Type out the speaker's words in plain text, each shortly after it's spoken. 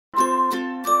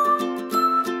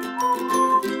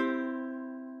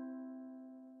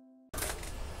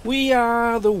We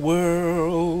are the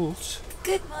world.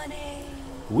 Good morning.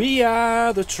 We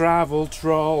are the travel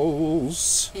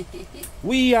trolls.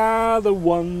 We are the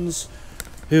ones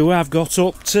who have got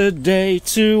up today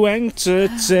to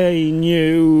entertain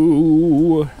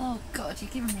you. Oh God, you're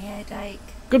giving me a headache.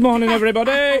 Good morning,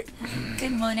 everybody.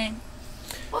 Good morning.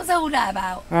 What's all that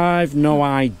about? I've no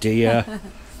idea.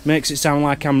 Makes it sound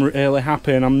like I'm really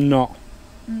happy and I'm not.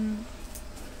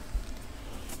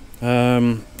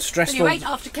 Stressful. Well, you ain't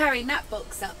after carrying that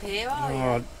box up here,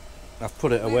 are you? I've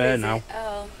put it away now.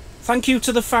 Oh. Thank you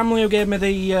to the family who gave me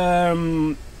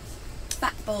the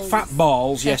fat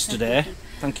balls yesterday.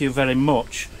 Thank you very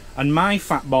much. And my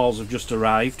fat balls have just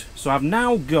arrived, so I've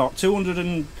now got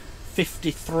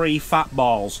 253 fat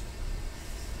balls.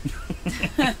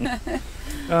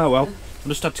 Oh well, I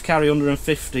just had to carry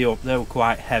 150 up. They were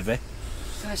quite heavy.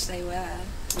 Gosh, they were.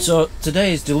 So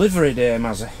today is delivery day,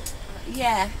 Mazzy.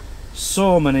 Yeah.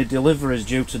 So many deliveries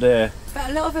due today. But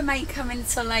a lot of them ain't coming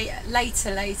until later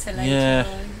Yeah.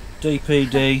 on.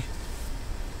 DPD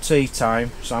tea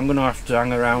time, so I'm going to have to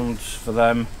hang around for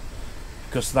them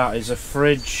because that is a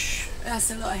fridge,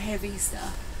 That's a lot of heavy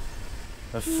stuff.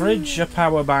 a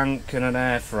power bank and an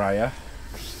air fryer.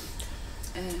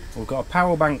 We've got a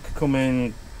power bank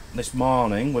coming this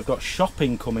morning, we've got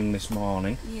shopping coming this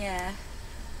morning. Yeah.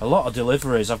 A lot of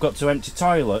deliveries. I've got to empty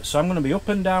toilets, so I'm going to be up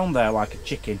and down there like a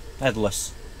chicken,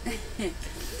 headless.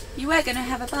 You were going to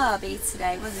have a barbie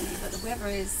today, wasn't you? But the weather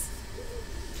is...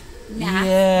 Nah.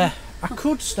 Yeah, I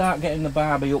could start getting the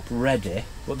barbie up ready,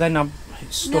 but then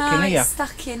it's stuck in here. It's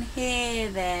stuck in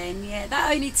here then. Yeah,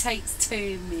 that only takes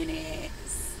 2 minutes.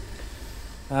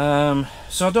 So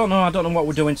I don't know what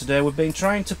we're doing today. We've been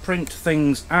trying to print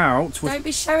things out. Don't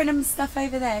be showing them stuff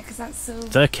over there because that's all.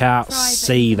 They can't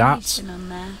see that.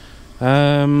 On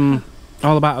there.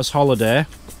 All about us holiday.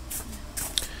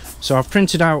 So I've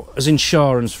printed out as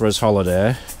insurance for us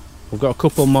holiday. We've got a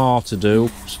couple more to do.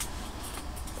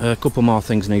 A couple more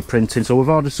things need printing. So we've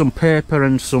ordered some paper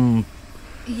and some.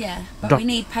 Yeah, but we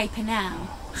need paper now.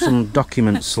 Some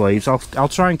document sleeves. I'll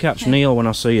try and catch Neil when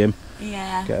I see him.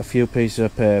 Yeah. Get a few pieces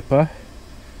of paper.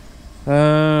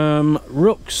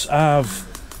 Rooks, I've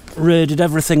raided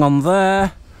everything on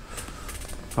there.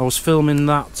 I was filming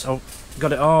that. I've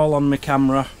got it all on my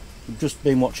camera. I've just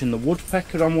been watching the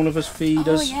woodpecker on one of his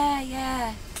feeders. Oh yeah,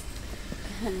 yeah.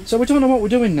 So we don't know what we're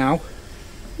doing now.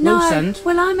 Loose end.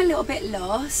 Well, I'm a little bit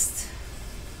lost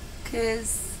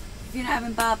because if you're not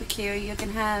having barbecue, you're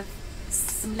gonna have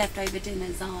some leftover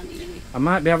dinners, aren't you? I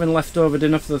might be having leftover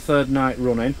dinner for the third night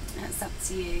running. That's up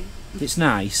to you. It's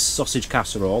nice, sausage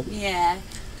casserole. Yeah.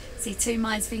 See, two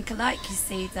minds think alike, you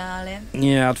see, darling.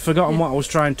 Yeah, I'd forgotten what I was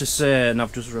trying to say and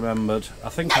I've just remembered. I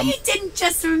think you didn't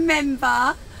just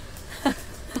remember.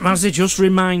 Mazzy just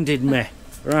reminded me.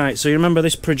 Right, so you remember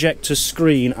this projector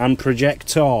screen and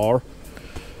projector?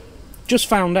 Just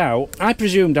found out, I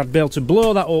presumed I'd be able to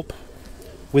blow that up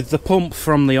with the pump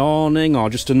from the awning or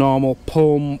just a normal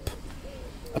pump.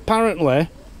 Apparently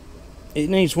it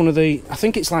needs one of the, I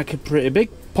think it's like a pretty big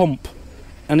pump,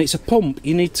 and it's a pump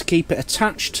you need to keep it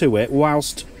attached to it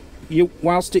whilst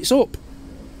it's up.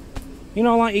 You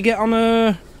know, like you get on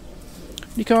a,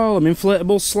 what do you call them,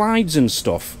 inflatable slides and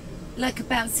stuff. Like a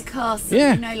bouncy castle,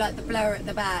 yeah. You know, like the blower at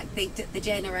the back, the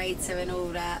generator and all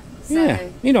that. So. Yeah,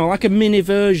 you know, like a mini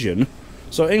version,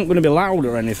 so it ain't going to be loud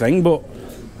or anything, but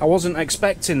I wasn't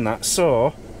expecting that,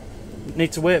 so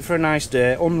need to wait for a nice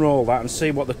day, unroll that and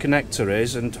see what the connector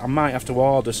is, and I might have to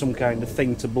order some kind of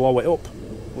thing to blow it up,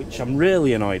 which I'm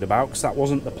really annoyed about because that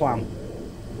wasn't the plan.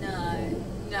 No.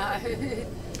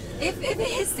 If it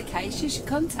is the case, you should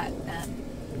contact them.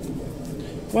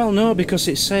 Well, no, because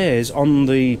it says on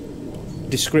the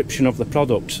description of the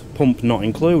product, pump not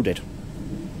included.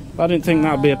 I didn't think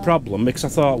that'd be a problem because I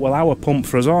thought, well, our pump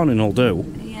for us awning will do.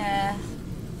 Yeah.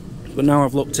 But now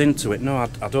I've looked into it, no, I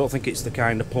don't think it's the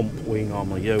kind of pump we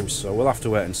normally use, so we'll have to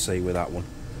wait and see with that one.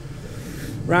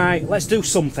 Right, let's do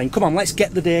something. Come on, let's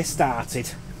get the day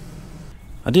started.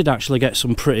 I did actually get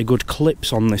some pretty good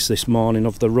clips on this morning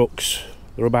of the rooks.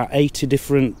 There are about 80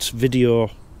 different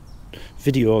videos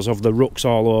of the rooks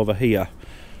all over here.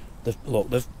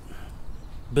 They've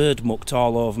bird mucked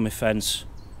all over my fence.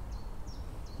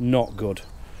 Not good.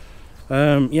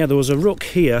 Yeah, there was a rook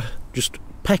here just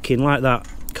pecking like that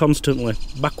constantly,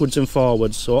 backwards and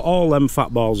forwards, so all them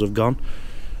fat balls have gone.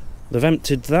 They've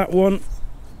emptied that one,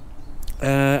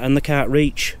 and they can't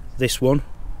reach this one.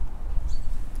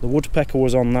 The woodpecker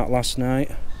was on that last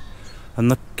night,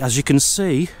 and as you can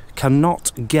see,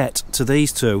 cannot get to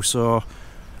these two, so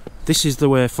this is the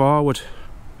way forward.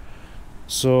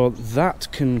 So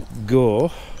that can go,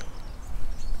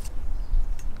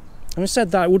 Having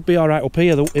said that, it would be alright up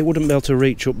here. It wouldn't be able to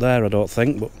reach up there, I don't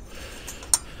think, but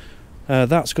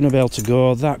that's going to be able to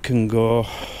go. That can go.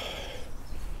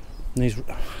 I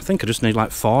think I just need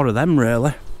like 4 of them,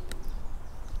 really.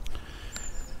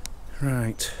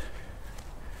 Right.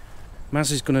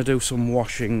 Maz is going to do some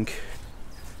washing.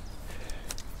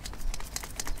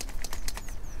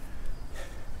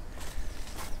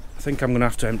 I think I'm going to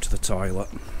have to empty the toilet.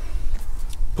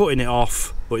 Putting it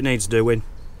off, but it needs doing.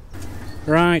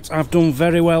 Right, I've done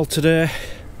very well today.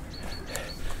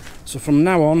 So from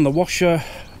now on, the washer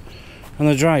and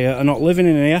the dryer are not living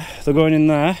in here, they're going in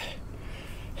there.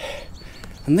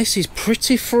 And this is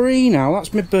pretty free now,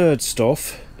 that's my bird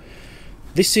stuff.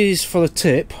 This is for the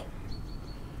tip.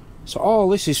 So all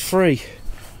this is free.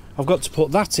 I've got to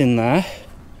put that in there.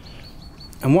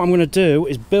 And what I'm going to do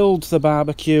is build the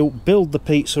barbecue, build the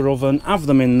pizza oven, have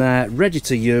them in there, ready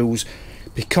to use,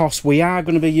 because we are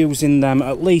going to be using them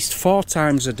at least 4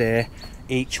 times a day,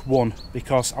 each one.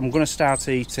 Because I'm going to start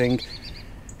eating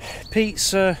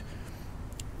pizza,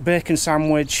 bacon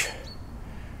sandwich,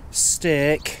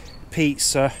 steak,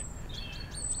 pizza,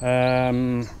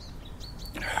 don't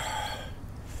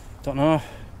know,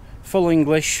 full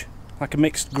English, like a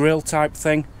mixed grill type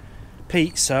thing,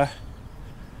 pizza,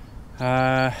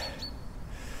 hot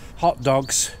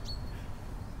dogs,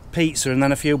 pizza, and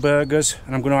then a few burgers,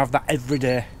 and I'm going to have that every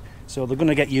day. So they're going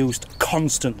to get used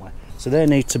constantly. So they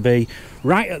need to be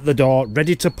right at the door,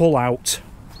 ready to pull out.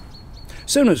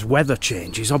 As soon as weather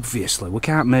changes, obviously, we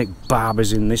can't make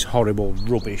barbecues in this horrible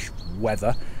rubbish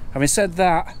weather. Having said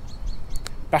that,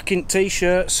 back in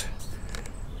t-shirts,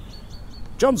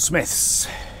 John Smith's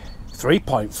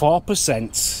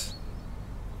 3.4%.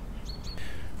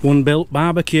 One built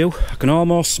barbecue. I can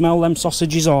almost smell them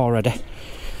sausages already.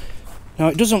 Now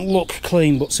it doesn't look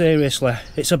clean, but seriously,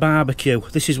 it's a barbecue.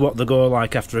 This is what they go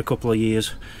like after a couple of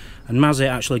years. And Mazzy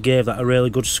actually gave that a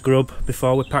really good scrub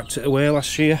before we packed it away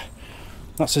last year.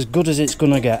 That's as good as it's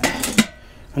gonna get.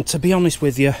 And to be honest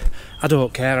with you, I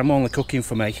don't care, I'm only cooking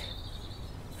for me.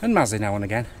 And Mazzy now and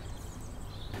again.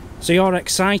 So you're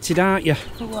excited, aren't you?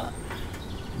 For what?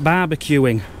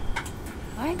 Barbecuing.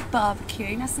 I ain't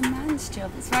barbecuing, that's a man's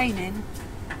job. It's raining.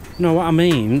 No, what I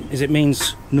mean is it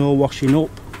means no washing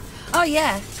up. Oh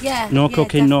yeah, yeah. No yeah,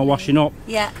 cooking, no washing up.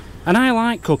 Yeah. And I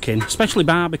like cooking, especially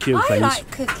barbecue things. I like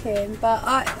cooking, but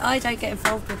I don't get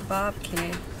involved with the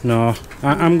barbecue. No,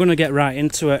 I'm going to get right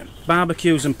into it.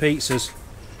 Barbecues and pizzas,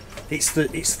 it's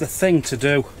the thing to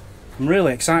do. I'm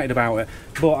really excited about it,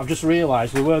 but I've just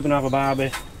realised we were going to have a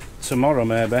barbie tomorrow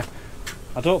maybe.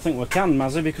 I don't think we can,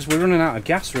 Mazzy, because we're running out of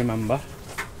gas, remember?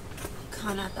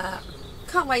 Can't have that.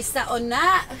 Can't waste that on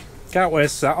that. Can't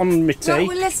waste that on my tea. Right,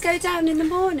 well, let's go down in the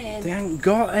morning. They ain't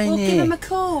got any. We'll give them a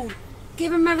call.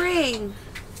 Give them a ring.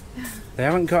 They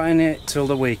haven't got any till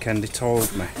the weekend, he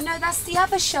told me. No, that's the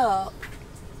other shop.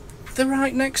 They're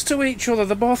right next to each other.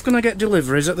 They're both going to get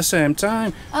deliveries at the same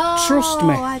time. Oh, trust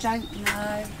me. I don't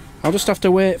know. I'll just have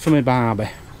to wait for my Barbie.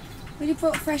 Well, you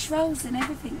brought fresh rolls and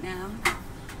everything now.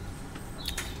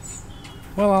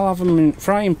 Well, I'll have them in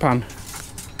frying pan.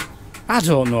 I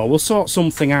don't know, we'll sort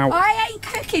something out. I ain't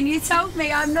cooking, you told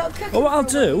me I'm not cooking. Well, what I'll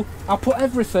do, I'll put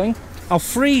everything, I'll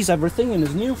freeze everything in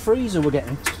this new freezer we're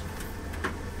getting.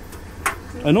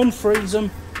 And unfreeze them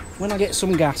when I get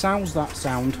some gas. How's that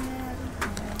sound?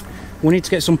 We need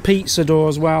to get some pizza dough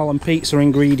as well, and pizza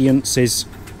ingredients is...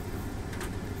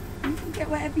 You can get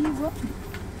whatever you want.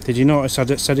 Did you notice I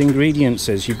said ingredients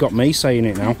is? You've got me saying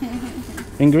it now.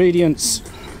 Ingredients.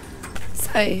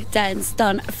 So Dan's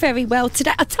done very well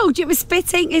today. I told you it was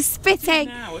spitting. It's spitting.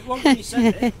 No, it wasn't when you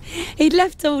said it. He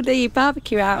left all the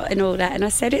barbecue out and all that, and I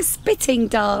said it's spitting,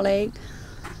 darling.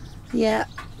 Yeah,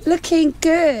 looking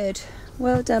good.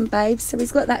 Well done, babe. So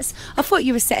he's got that. I thought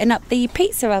you were setting up the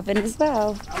pizza oven as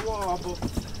well. I was, but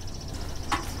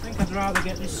I think I'd rather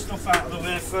get this stuff out of the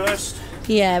way first.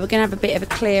 Yeah, we're gonna have a bit of a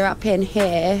clear up in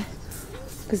here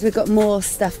because we've got more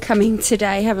stuff coming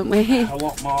today, haven't we? A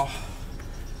lot more.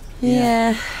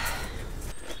 Yeah.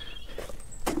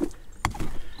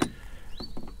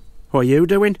 What are you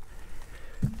doing?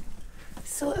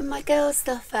 Sorting my girl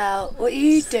stuff out. What are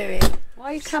you doing? Why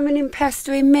are you coming in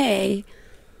pestering me?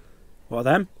 What are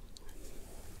them?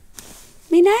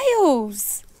 Me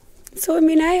nails. Sorting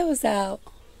me nails out.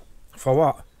 For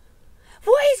what?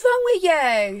 What is wrong with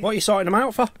you? What are you sorting them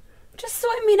out for? Just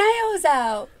sorting me nails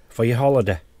out. For your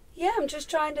holiday? Yeah, I'm just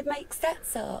trying to make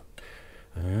sets up.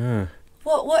 Ah.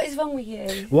 What is wrong with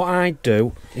you? What I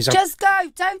do is just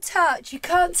go, don't touch. You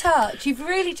can't touch. You've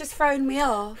really just thrown me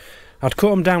off. I'd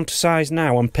cut them down to size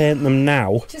now and paint them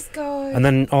now. Just go. And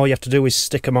then all you have to do is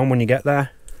stick them on when you get there.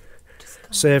 Just go.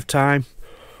 Save time.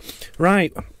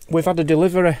 Right, we've had a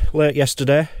delivery late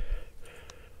yesterday.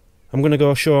 I'm going to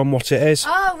go show them what it is.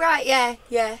 Oh, right, yeah.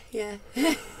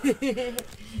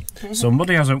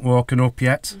 Somebody hasn't woken up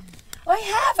yet. I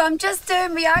have, I'm just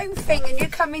doing my own thing and you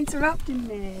come interrupting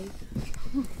me.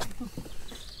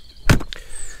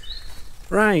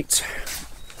 Right,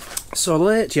 so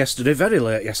late yesterday, very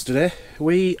late yesterday,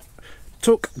 we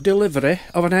took delivery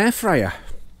of an air fryer.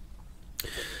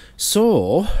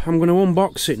 So, I'm going to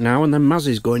unbox it now, and then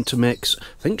Mazzy's going to make, I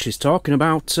think she's talking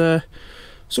about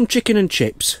some chicken and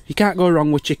chips. You can't go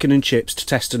wrong with chicken and chips to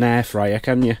test an air fryer,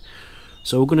 can you?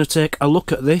 So we're going to take a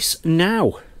look at this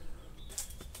now.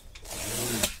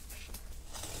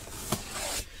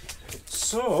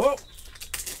 So,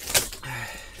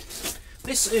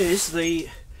 this is the,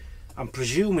 I'm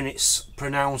presuming it's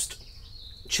pronounced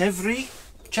Chefree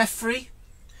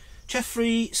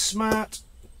Smart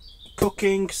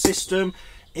Cooking System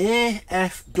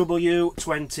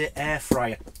AFW20 Air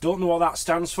Fryer. Don't know what that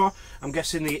stands for. I'm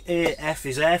guessing the AF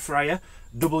is air fryer,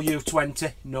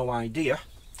 W20, no idea.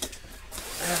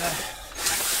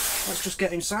 Let's just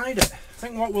get inside it. I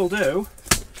think what we'll do,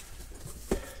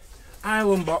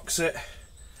 I'll unbox it,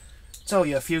 tell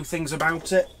you a few things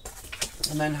about it,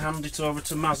 and then hand it over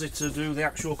to Mazzy to do the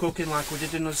actual cooking like we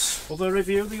did in his other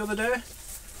review the other day.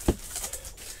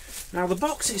 Now the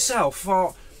box itself,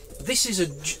 this is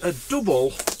a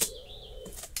double,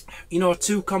 you know,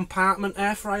 2-compartment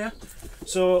air fryer.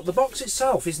 So the box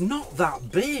itself is not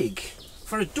that big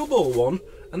for a double one,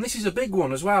 and this is a big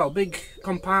one as well, big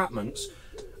compartments.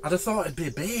 I'd have thought it'd be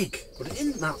big, but it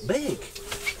isn't that big,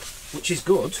 which is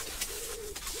good.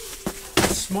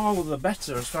 The smaller the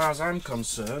better as far as I'm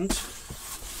concerned.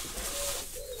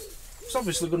 It's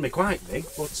obviously going to be quite big,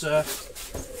 but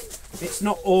it's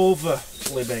not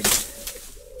overly big.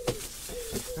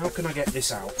 How can I get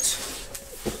this out?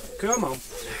 Come on.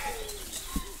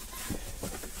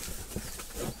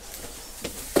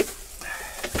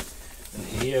 And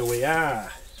here we are.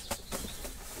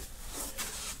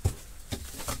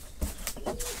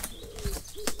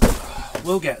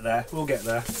 We'll get there, we'll get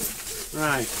there.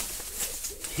 Right,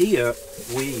 here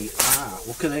we are.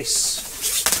 Look at this.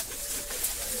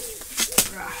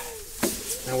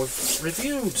 Now we've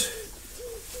reviewed,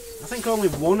 I think, only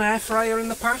one air fryer in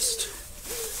the past,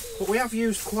 but we have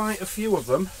used quite a few of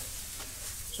them,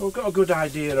 so we've got a good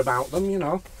idea about them, you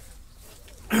know.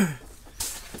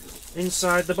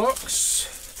 Inside the box,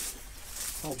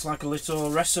 looks like a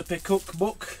little recipe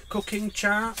cookbook, cooking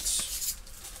chart,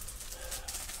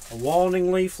 a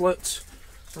warning leaflet,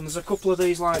 and there's a couple of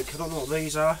these, like, I don't know what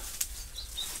these are,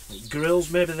 like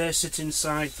grills. Maybe they sit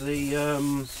inside the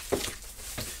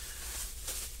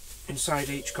inside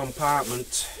each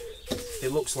compartment.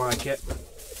 It looks like it.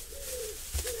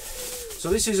 So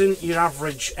this isn't your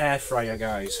average air fryer,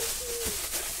 guys.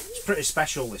 It's pretty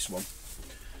special, this one,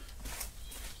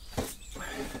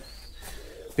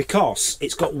 because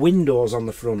it's got windows on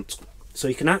the front, so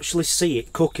you can actually see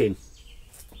it cooking.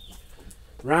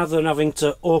 Rather than having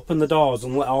to open the doors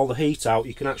and let all the heat out,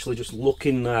 you can actually just look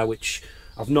in there, which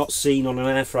I've not seen on an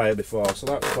air fryer before, so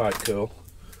that's quite cool.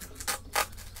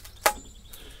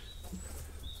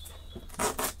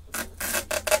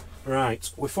 Right,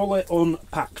 we're fully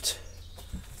unpacked.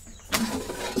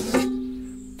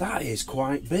 That is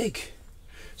quite big.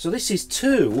 So this is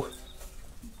two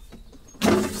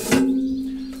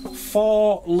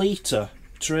 4-litre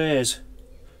trays.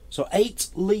 So 8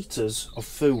 litres of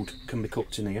food can be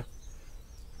cooked in here.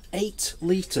 8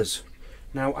 litres.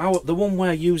 Now the one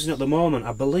we're using at the moment,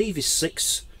 I believe, is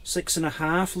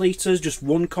 6.5 litres, just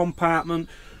one compartment.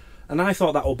 And I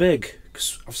thought that was big,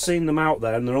 because I've seen them out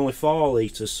there and they're only 4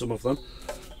 litres, some of them.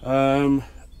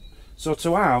 So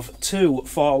to have two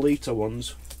 4-litre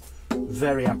ones,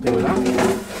 very happy with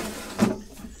that.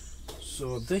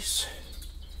 So this,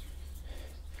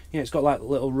 yeah, it's got like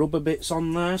little rubber bits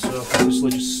on there, so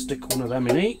obviously just stick one of them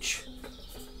in each.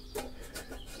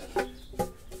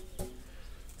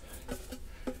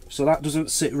 So that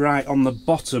doesn't sit right on the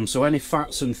bottom, so any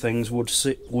fats and things would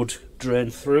drain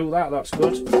through that. That's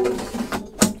good.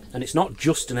 And it's not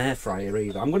just an air fryer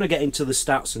either. I'm going to get into the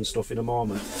stats and stuff in a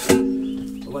moment.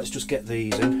 But let's just get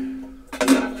these in.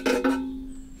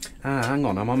 Ah, hang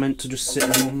on, am I meant to just sit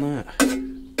them on there?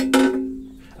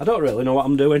 I don't really know what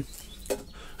I'm doing.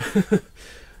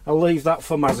 I'll leave that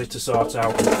for Mazzy to sort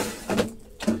out.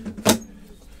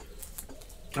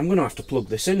 I'm going to have to plug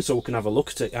this in so we can have a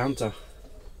look at it, aren't I?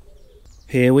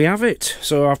 Here we have it.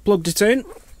 So I've plugged it in,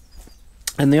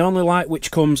 and the only light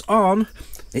which comes on,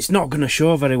 it's not going to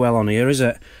show very well on here, is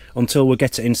it? Until we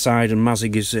get it inside and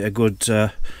Mazzy gives it a good,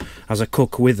 as a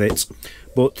cook with it.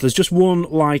 But there's just one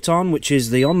light on, which is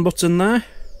the on button there.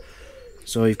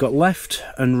 So you've got left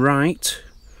and right.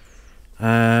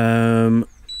 Press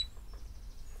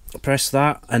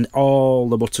that and all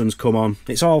the buttons come on.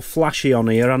 It's all flashy on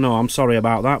here, I know, I'm sorry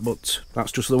about that, but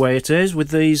that's just the way it is with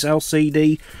these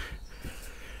LCD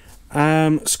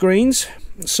screens.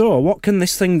 So what can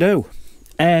this thing do?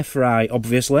 Air fry,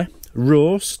 obviously.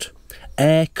 Roast.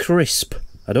 Air crisp.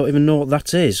 I don't even know what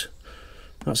that is.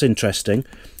 That's interesting.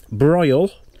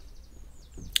 Broil.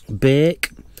 Bake.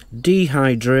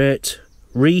 Dehydrate.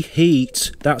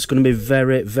 Reheat. That's going to be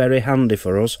very, very handy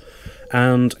for us.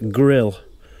 And grill.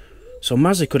 So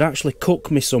Mazzy could actually cook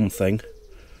me something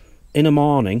in the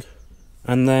morning,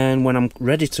 and then when I'm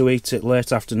ready to eat it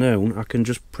late afternoon, I can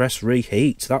just press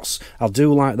reheat. I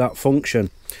do like that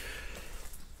function.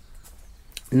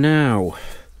 Now,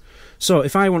 so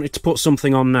if I wanted to put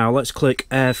something on now, let's click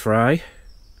air fry.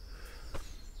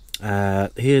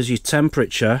 Here's your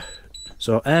temperature.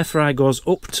 So air fry goes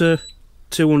up to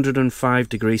 205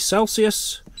 degrees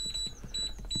Celsius,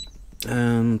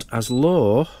 and as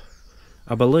low,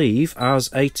 I believe,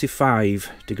 as 85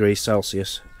 degrees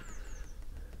Celsius.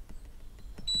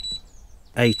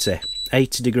 80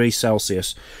 degrees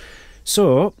Celsius.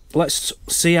 So let's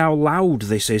see how loud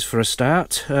this is for a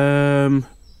start. Play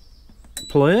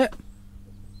it.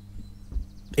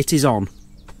 It is on.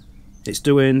 It's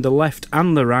doing the left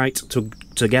and the right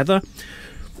together.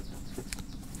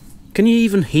 Can you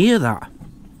even hear that?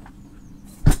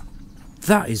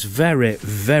 That is very,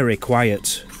 very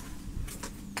quiet.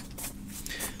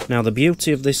 Now the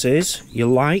beauty of this is your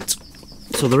light.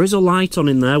 So there is a light on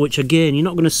in there, which again you're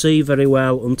not going to see very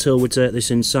well until we take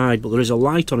this inside, but there is a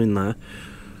light on in there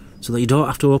so that you don't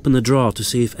have to open the drawer to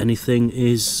see if anything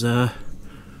is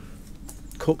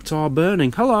cooked or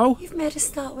burning. Hello? You've made us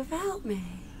start without me.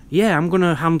 Yeah, I'm going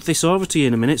to hand this over to you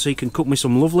in a minute so you can cook me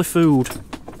some lovely food.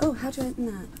 Oh, how do I open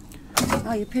that?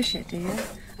 Oh, you push it, do you?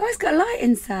 Oh, it's got a light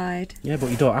inside. Yeah, but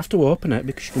you don't have to open it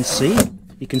because you can see it.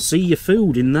 You can see your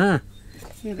food in there.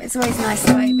 Yeah, but it's always nice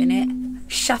to open it,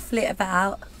 shuffle it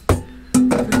about.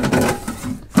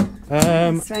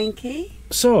 Swanky.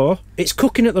 So, it's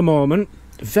cooking at the moment,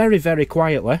 very, very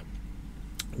quietly.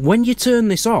 When you turn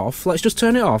this off, let's just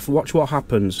turn it off, watch what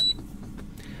happens.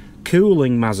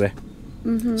 Cooling, Mazzy.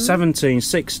 17,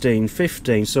 16,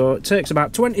 15, so it takes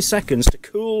about 20 seconds to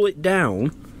cool it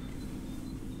down,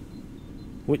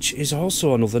 which is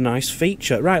also another nice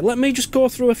feature. Right, let me just go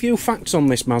through a few facts on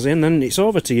this, Mazzy, and then it's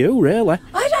over to you, really.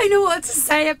 I don't know what to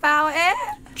say about it.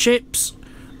 Chips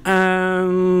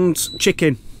and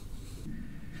chicken.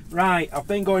 Right, I've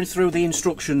been going through the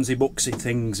instructionsy booksy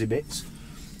thingsy bits.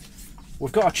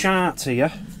 We've got a chart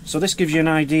here, so this gives you an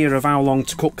idea of how long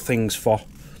to cook things for.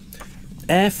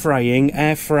 Air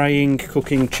frying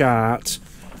cooking chart,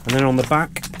 and then on the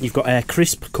back you've got air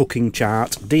crisp cooking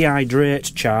chart,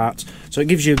 dehydrate chart, so it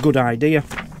gives you a good idea.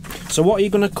 So what are you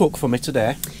going to cook for me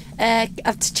today?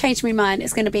 I've changed my mind.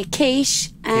 It's going to be quiche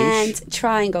and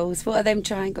triangles. What are them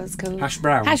triangles called? Hash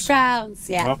browns. Hash browns,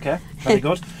 yeah. Okay, very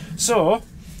good. So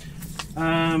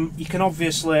you can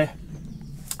obviously,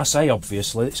 I say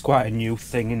obviously, it's quite a new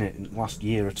thing, isn't it, in the last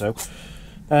year or two.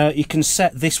 You can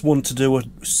set this one to do a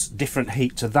different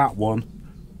heat to that one,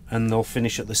 and they'll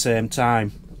finish at the same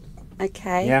time.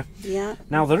 Okay. Yeah. Yeah.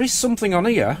 Now there is something on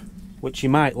here which you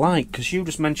might like, because you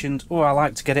just mentioned, oh, I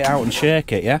like to get it out and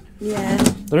shake it. Yeah. Yeah.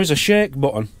 There is a shake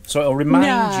button, so it'll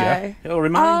remind you. It'll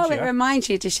remind you. Oh, it reminds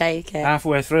you to shake it.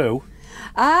 Halfway through.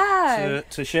 Oh.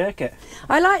 To shake it.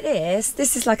 I like this.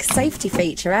 This is like a safety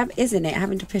feature, isn't it?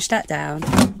 Having to push that down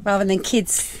rather than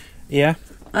kids. Yeah.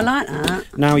 I like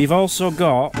that. Now you've also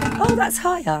got. Oh, that's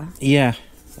higher. Yeah.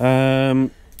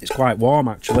 It's quite warm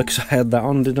actually because I had that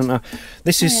on, didn't I?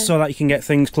 This is so that you can get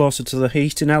things closer to the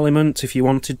heating element if you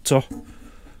wanted to.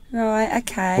 Right.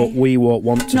 Okay. But we won't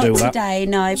want to do that. Not today,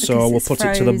 no. Because so we'll it's put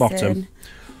frozen. it to the bottom.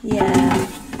 Yeah.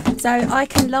 So I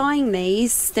can line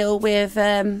these still with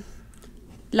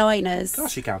liners. Of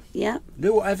course you can. Yeah.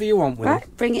 Do whatever you want with Right.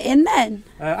 it. Bring it in then.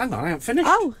 Hang on, I haven't finished.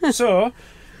 Oh. So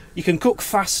you can cook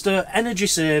faster, energy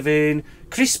saving,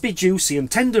 crispy, juicy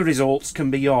and tender results can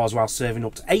be yours while saving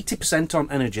up to 80%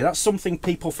 on energy. That's something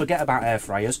people forget about air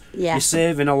fryers. Yeah. You're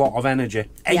saving a lot of energy.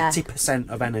 80%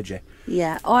 of energy.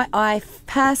 Yeah. I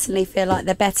personally feel like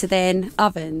they're better than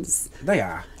ovens. They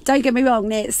are. Don't get me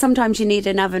wrong, sometimes you need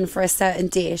an oven for a certain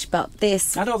dish, but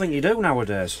this... I don't think you do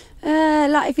nowadays.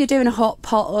 like if you're doing a hot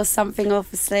pot or something,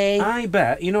 obviously. I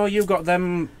bet. You know, you've got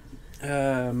them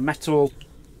metal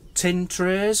tin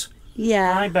trays.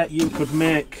 Yeah. I bet you could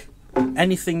make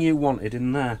anything you wanted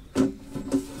in there.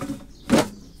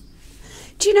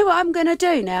 Do you know what I'm going to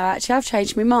do now, actually? I've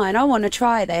changed my mind. I want to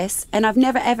try this, and I've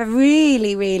never, ever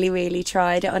really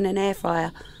tried it on an air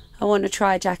fryer. I want to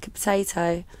try a jacket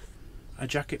potato. A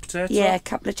jacket potato? Yeah, a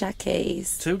couple of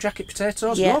jackies. 2 jacket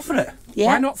potatoes? Yeah. Go for it. Yeah.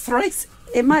 Why not 3?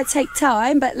 It might take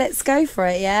time, but let's go for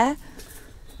it, yeah?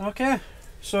 Okay.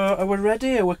 So, are we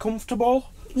ready? Are we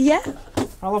comfortable? Yeah.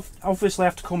 I'll obviously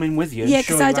have to come in with you. Yeah, and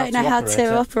show because I you don't know how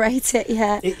to operate it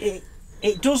yet.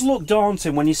 It does look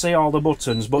daunting when you see all the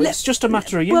buttons, but it's just a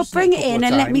matter of using Well, bring it a couple in of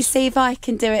and let me times. see if I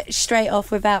can do it straight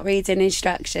off without reading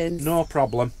instructions. No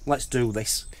problem. Let's do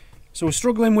this. So we're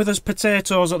struggling with us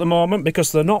potatoes at the moment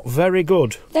because they're not very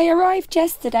good. They arrived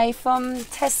yesterday from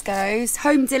Tesco's,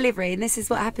 home delivery, and this is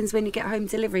what happens when you get home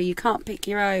delivery. You can't pick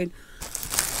your own.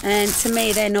 And to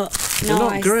me, they're not nice. They're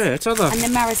not great, are they? And the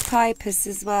Maris Pipers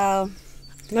as well.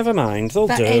 Never mind, they'll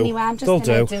But do. anyway, I'm just They'll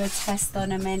going to do. do a test on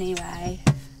them anyway.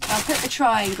 I'll put the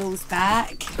triangles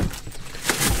back.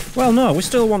 Well, no, we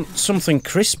still want something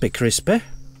crispy.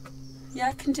 Yeah,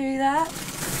 I can do that.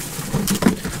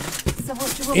 So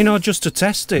what do you want? You know, just to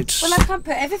test it. Well, I can't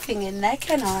put everything in there,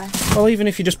 can I? Well, even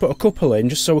if you just put a couple in,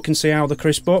 just so we can see how they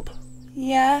crisp up.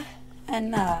 Yeah,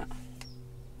 and that.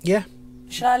 Yeah.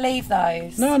 Should I leave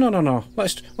those? No.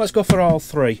 Let's go for all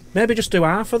 3. Maybe just do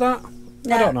half of that.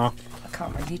 No. I don't know. I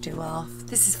can't really do half.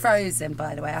 This is frozen,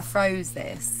 by the way. I froze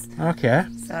this. Okay.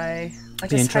 So I Be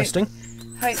just interesting.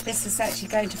 hope this is actually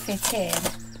going to fit in.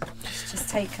 Let's just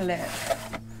take a look.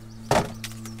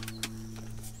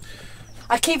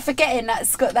 I keep forgetting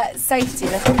that's got that safety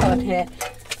look on here.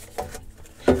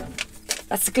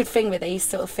 That's a good thing with these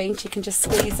sort of things. You can just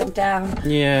squeeze them down.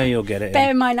 Yeah, you'll get it.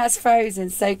 Bear in mind that's frozen,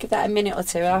 so give that a minute or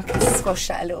 2. I can squash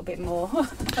that a little bit more.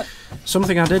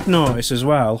 Something I did notice as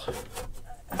well,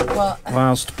 What?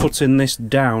 whilst putting this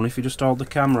down, if you just hold the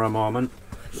camera a moment,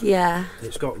 Yeah.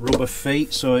 it's got rubber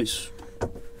feet, so it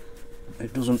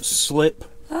doesn't slip.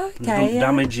 Okay. It doesn't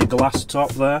damage your glass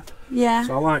top there. Yeah.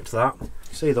 So I liked that.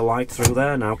 See the light through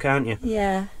there now, can't you?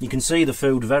 Yeah. You can see the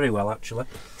food very well, actually.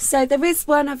 So there is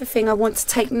one other thing I want to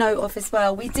take note of as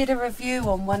well. We did a review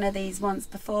on one of these once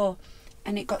before,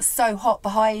 and it got so hot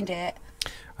behind it.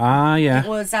 Ah, yeah. It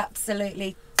was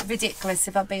absolutely ridiculous,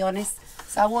 if I'll be honest.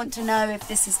 So I want to know if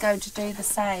this is going to do the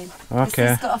same. Okay.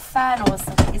 Has this got a fan or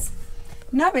something?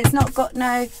 No, it's not got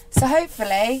no... So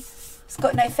hopefully it's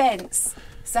got no fence.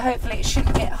 So hopefully it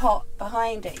shouldn't get hot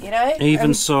behind it, you know?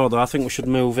 Even so, though, I think we should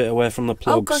move it away from the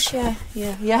plugs. Oh, gosh, yeah.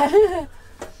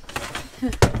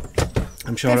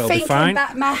 I'm sure it'll be fine.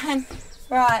 Batman.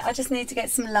 Right, I just need to get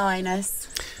some liners.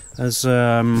 As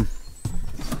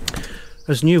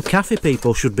new cafe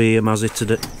people should be here, Mazzy,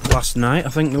 last night. I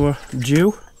think they were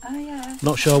due. Oh, yeah.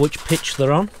 Not sure which pitch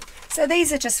they're on. So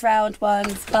these are just round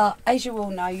ones, but as you all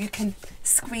know, you can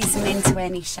squeeze them into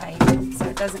any shape, so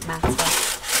it doesn't matter.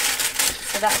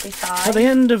 So that'll be fine. At the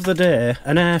end of the day,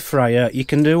 an air fryer, you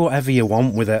can do whatever you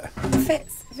want with it. It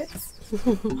fits.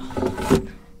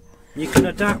 You can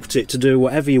adapt it to do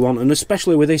whatever you want, and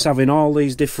especially with this having all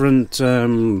these different...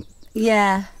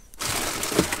 Yeah.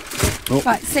 Oh.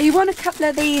 Right, so you want a couple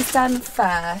of these done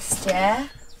first, yeah?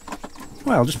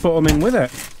 Well, just put them in with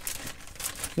it.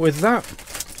 With that.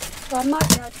 Well, I might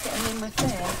be able to get them in with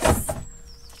this.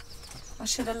 I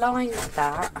should have lined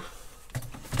that.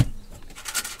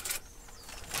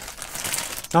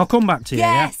 I'll come back to you,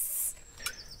 Yes!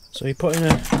 yeah? So you're putting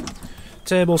a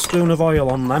tablespoon of oil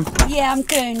on them. Yeah, I'm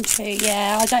going to,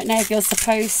 yeah. I don't know if you're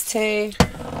supposed to.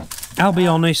 I'll be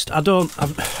honest,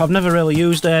 I've never really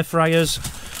used air fryers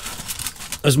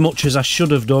as much as I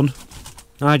should have done.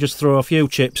 I just throw a few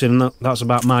chips in, that's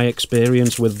about my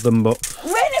experience with them, but...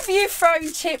 When have you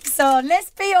thrown chips on?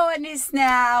 Let's be honest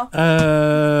now.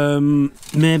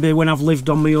 Maybe when I've lived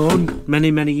on my own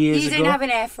many years ago. You didn't have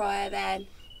an air fryer then?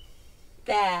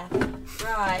 There.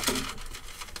 Right.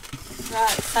 Right,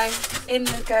 so in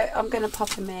the go, I'm going to pop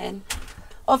them in.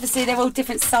 Obviously they're all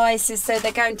different sizes, so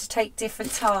they're going to take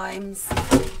different times.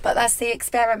 But that's the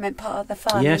experiment part of the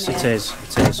fun, Yes, isn't it is.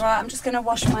 It is. Right, I'm just going to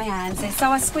wash my hands in.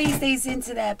 So I squeeze these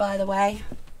into there, by the way.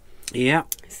 Yeah.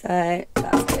 So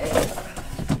that's good.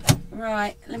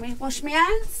 Right, let me wash my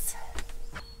hands.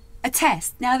 A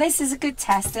test. Now this is a good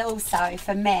test also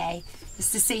for me,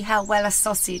 is to see how well a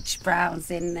sausage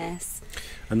browns in this.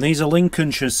 And these are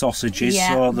Lincolnshire sausages,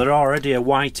 Yeah. so they're already a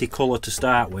whitey colour to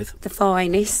start with. The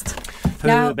finest.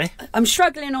 Herby. Now, I'm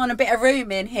struggling on a bit of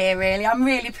room in here, really. I'm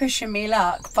really pushing me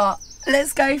luck, but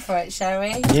let's go for it, shall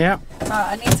we? Yeah.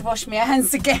 Right, I need to wash my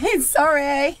hands again,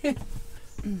 sorry.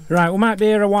 Right, we might be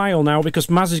here a while now because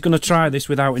Maz is going to try this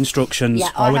without instructions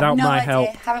Yeah, or I without have no my idea. help.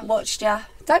 Haven't watched you.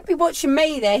 Don't be watching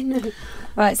me then.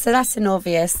 Right, so that's an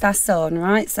obvious. That's on,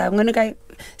 right? So I'm going to go...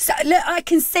 So, look, I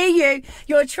can see you.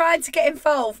 You're trying to get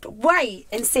involved. Wait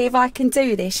and see if I can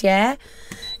do this, yeah?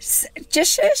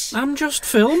 Just shush. I'm just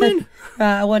filming.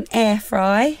 Right, I want air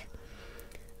fry.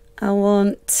 I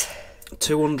want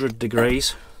 200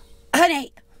 degrees.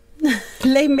 Honey,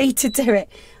 leave me to do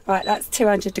it. Right, that's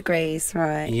 200 degrees,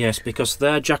 right. Yes, because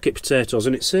they're jacket potatoes,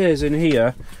 and it says in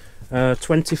here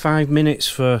 25 minutes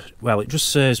for, well, it just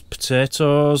says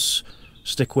potatoes,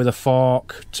 stick with a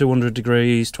fork, 200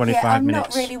 degrees, 25 minutes. I'm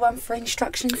not really one for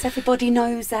instructions, everybody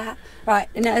knows that. Right,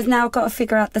 and it has now got to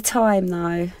figure out the time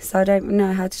though, so I don't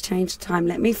know how to change the time.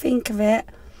 Let me think of it.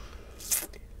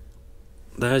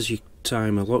 There's your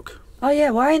timer, look. Oh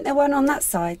yeah, why ain't there one on that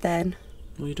side then?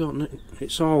 Well, you don't,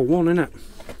 it's all one, innit?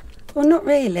 Well, not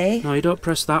really. No, you don't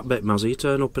press that bit, Mazzy, you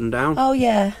turn up and down. Oh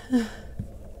yeah.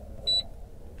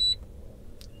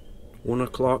 1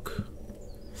 o'clock,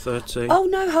 30. Oh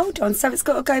no, hold on, so it's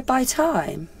got to go by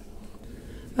time.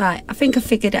 Right, I think I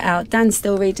figured it out. Dan's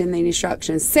still reading the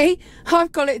instructions. See,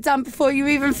 I've got it done before you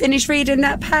even finish reading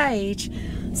that page.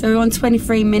 So we're on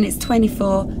 23 minutes,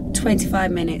 24,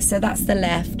 25 minutes, so that's the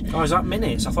left. Oh, is that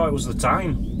minutes? I thought it was the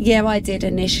time. Yeah, I did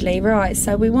initially. Right,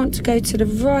 so we want to go to the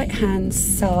right-hand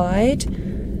side.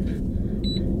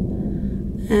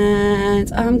 And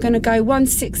I'm going to go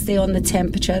 160 on the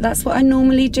temperature. That's what I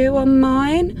normally do on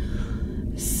mine.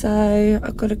 So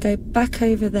I've got to go back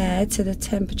over there to the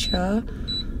temperature.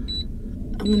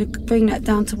 I'm going to bring that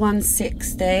down to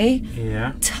 160.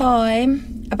 Yeah.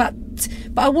 Time, but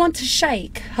I want to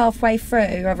shake halfway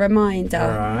through, a reminder.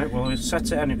 Alright, well, we'll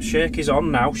set it and shake is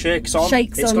on now. Shake's on.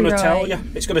 Shake's it's on, going to right. tell you.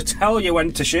 It's going to tell you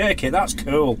when to shake it. That's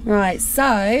cool. Right,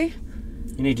 so...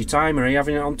 You need your timer. Are you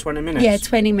having it on 20 minutes? Yeah,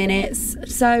 20 minutes.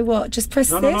 So what, just press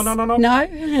this? No.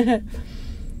 No?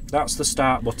 That's the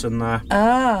start button there.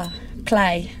 Ah,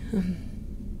 play.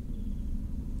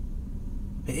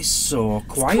 It is so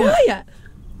quiet. It's quiet.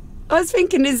 I was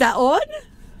thinking, is that on?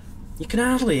 You can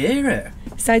hardly hear it.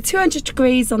 So 200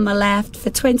 degrees on the left for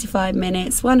 25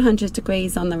 minutes, 100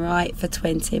 degrees on the right for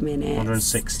 20 minutes.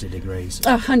 160 degrees.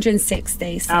 Oh,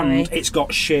 160, sorry. And it's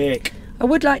got shake. I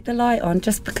would like the light on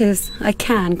just because I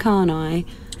can, can't I?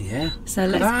 Yeah. So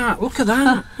look at that. Look at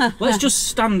that. Let's just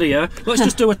stand here.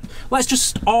 Let's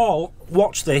just all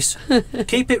watch this.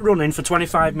 Keep it running for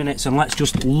 25 minutes and let's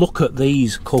just look at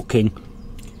these cooking.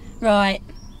 Right.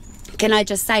 Can I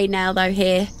just say now though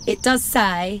here, it does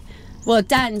say, well,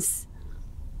 Dan's,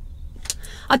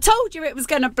 I told you it was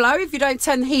going to blow if you don't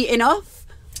turn the heating off.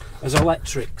 There's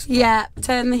electrics. Yeah,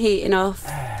 turn the heating off.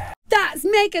 That's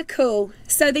mega cool.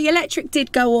 So the electric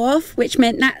did go off, which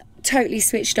meant that totally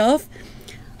switched off.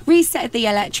 Reset the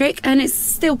electric and it's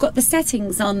still got the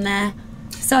settings on there.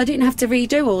 So I didn't have to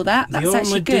redo all that. That's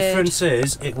actually good. The only difference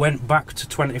is it went back to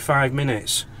 25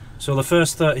 minutes. So the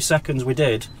first 30 seconds we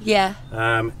did, yeah,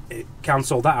 it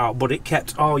cancelled that out, but it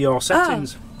kept all your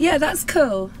settings. Oh, yeah, that's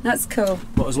cool. That's cool.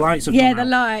 But as lights have yeah, come the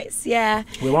out. Lights, yeah.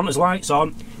 We want his lights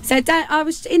on. So Dan, I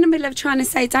was in the middle of trying to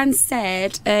say, Dan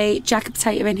said a jacket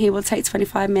potato in here will take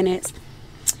 25 minutes.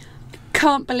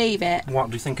 Can't believe it. What,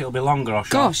 do you think it'll be longer or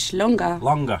short? Gosh, longer.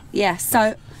 Longer? Yeah,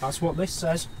 so... That's what this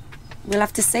says. We'll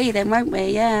have to see then, won't we?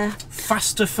 Yeah.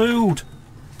 Faster food.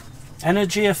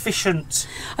 Energy efficient.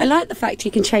 I like the fact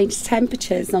you can change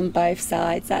temperatures on both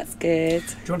sides. That's good.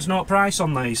 Do you want to know what price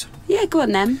on these? Yeah, go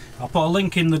on then. I'll put a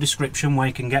link in the description where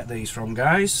you can get these from,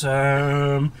 guys.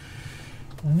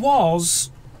 Was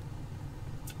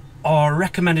or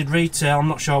recommended retail, I'm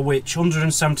not sure which,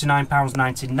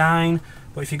 £179.99.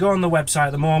 But if you go on the website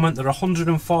at the moment, they're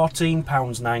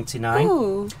 £114.99.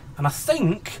 Ooh. And I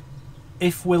think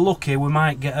if we're lucky, we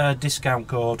might get a discount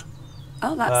code.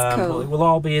 Oh, that's cool. But it will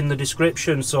all be in the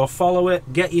description, so follow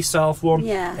it, get yourself one,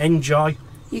 enjoy.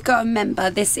 You got to remember,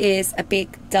 this is a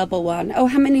big double one. Oh,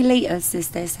 how many litres is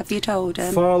this? Have you told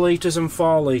them? 4 litres and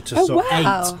 4 litres, oh, so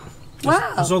wow. 8.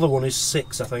 Wow. This other one is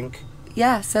 6, I think.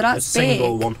 Yeah, so that's big. A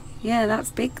single one. Yeah,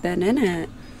 that's big then, isn't it?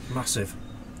 Massive.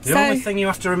 The only thing you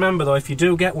have to remember though, if you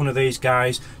do get one of these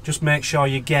guys, just make sure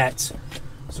you get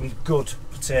some good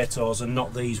potatoes and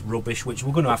not these rubbish, which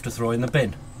we're going to have to throw in the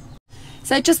bin.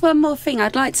 So just one more thing,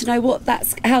 I'd like to know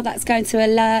how that's going to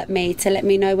alert me to let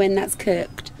me know when that's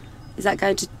cooked. Is that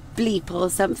going to bleep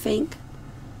or something?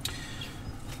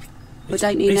 Or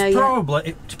don't you know yet? Probably,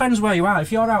 it depends where you are.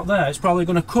 If you're out there, it's probably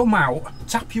going to come out,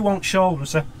 tap you on the shoulder and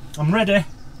say, I'm ready.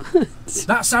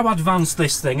 That's how advanced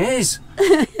this thing is.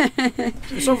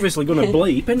 It's obviously going to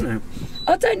bleep, isn't it?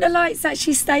 Oh, don't the lights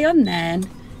actually stay on then?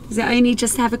 Is it only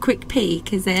just to have a quick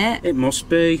peek, is it? It must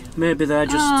be. Maybe they're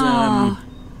just...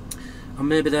 and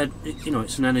maybe they're, you know,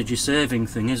 it's an energy saving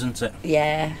thing, isn't it?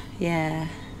 Yeah, yeah.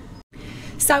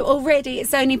 So already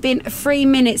it's only been 3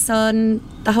 minutes on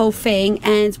the whole thing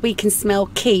and we can smell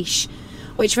quiche,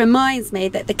 which reminds me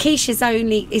that the quiche is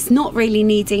it's not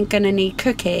really going to need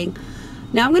cooking.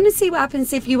 Now I'm going to see what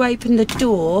happens if you open the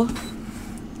door.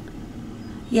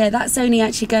 Yeah, that's only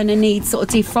actually going to need sort of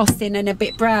defrosting and a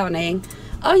bit browning.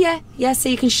 Oh yeah, so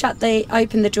you can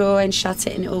open the drawer and shut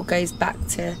it and it all goes back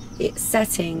to its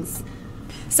settings.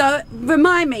 So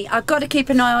remind me, I've got to keep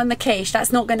an eye on the quiche.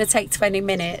 That's not going to take 20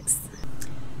 minutes.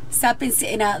 So I've been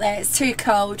sitting out there, it's too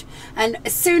cold, and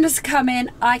as soon as I come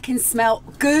in I can smell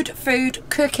good food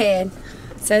cooking.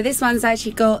 So this one's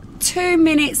actually got 2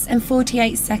 minutes and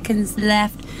 48 seconds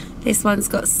left. This one's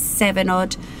got 7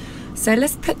 odd. So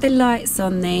let's put the lights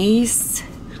on these.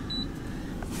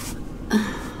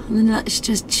 And then let's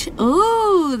just,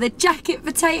 oh, the jacket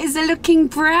potatoes are looking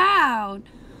brown.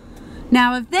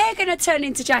 Now, if they're going to turn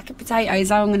into jacket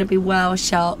potatoes, I'm going to be well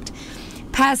shocked.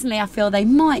 Personally, I feel they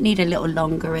might need a little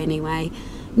longer anyway.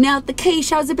 Now, the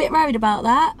quiche, I was a bit worried about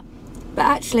that. But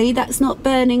actually, that's not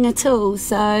burning at all.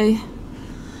 So,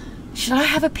 should I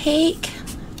have a peek?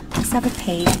 Let's have a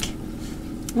peek.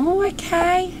 Oh,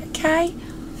 okay.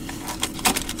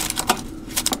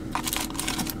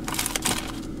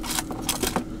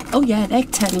 Oh yeah, they're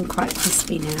turning quite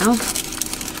crispy now.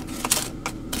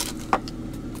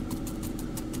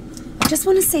 I just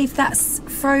want to see if that's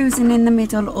frozen in the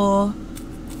middle or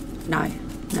no,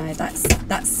 that's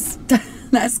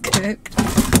that's cooked.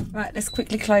 Right, let's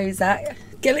quickly close that.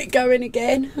 Get it going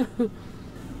again.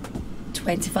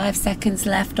 25 seconds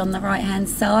left on the right hand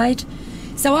side.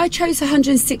 So I chose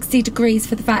 160 degrees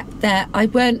for the fact that I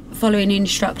weren't following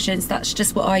instructions. That's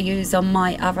just what I use on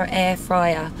my other air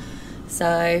fryer.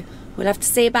 So we'll have to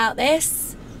see about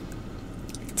this.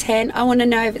 10. I want to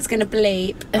know if it's going to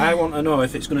bleep. I want to know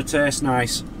if it's going to taste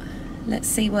nice. Let's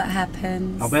see what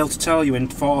happens. I'll be able to tell you in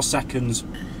 4 seconds.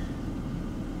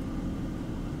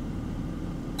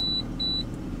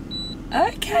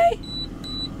 Okay.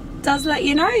 Does let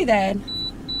you know then.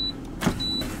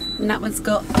 And that one's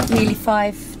got nearly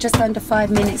just under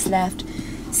 5 minutes left.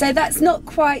 So that's not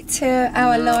quite to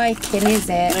our liking, is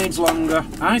it? Needs longer.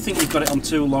 I think we've got it on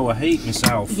too low a heat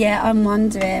myself. Yeah, I'm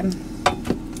wondering.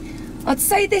 I'd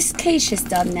say this quiche is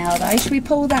done now though. Should we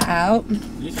pull that out?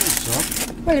 You think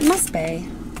so? Well, it must be.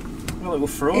 Well, it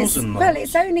was frozen though. Well,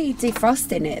 it's only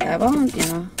defrosting it though, aren't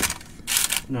you?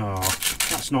 No,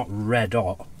 that's not red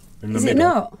hot in the Is middle. it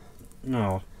not?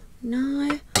 No.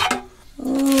 No.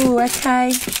 Oh,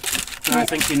 okay. I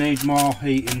think you need more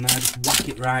heat in there. Just whack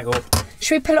it right up.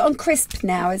 Should we put it on crisp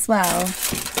now as well?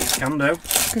 Can do.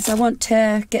 Because I want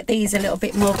to get these a little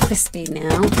bit more crispy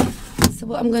now. So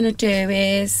what I'm going to do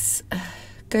is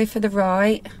go for the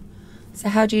right. So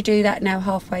how do you do that now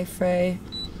halfway through?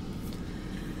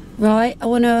 Right, I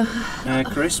want to... Air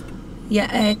crisp? Yeah,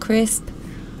 air crisp.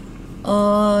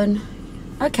 On...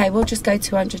 Okay, we'll just go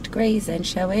 200 degrees then,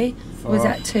 shall we? Or was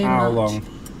that too much? How long?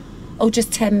 Oh,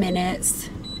 just 10 minutes.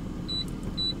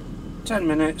 10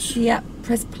 minutes. Yep,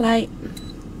 press plate.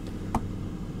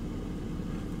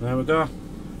 There we go.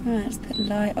 Right, let's put the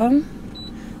light on.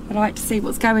 I like to see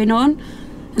what's going on.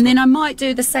 And then I might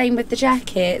do the same with the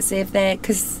jackets if they're,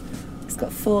 because it's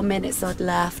got 4 minutes odd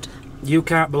left. You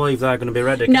can't believe they're going to be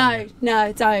ready, can you?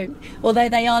 No, don't. Although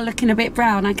they are looking a bit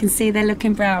brown, I can see they're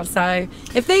looking brown. So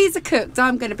if these are cooked,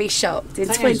 I'm going to be shocked in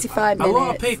 25 minutes. A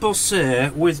lot of people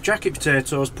say with jacket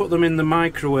potatoes, put them in the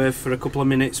microwave for a couple of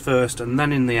minutes first and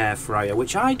then in the air fryer,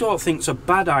 which I don't think's a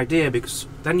bad idea because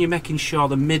then you're making sure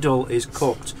the middle is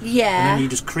cooked. Yeah. And then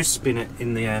you're just crisping it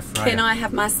in the air fryer. Can I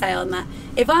have my say on that?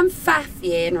 If I'm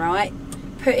faffying, right,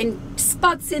 putting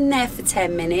spuds in there for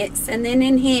 10 minutes and then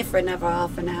in here for another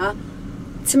half an hour,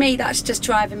 to me that's just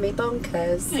driving me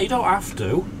bonkers. Yeah, you don't have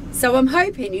to. So I'm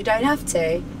hoping you don't have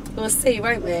to. We'll see,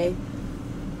 won't we?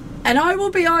 And I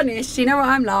will be honest, you know what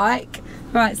I'm like.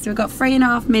 Right, so we've got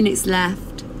 3.5 minutes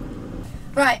left.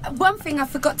 Right, one thing I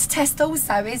forgot to test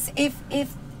also is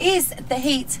is the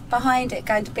heat behind it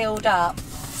going to build up?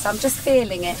 So I'm just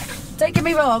feeling it. Don't get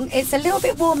me wrong, it's a little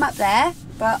bit warm up there,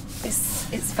 but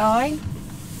it's fine.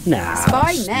 Nah, it's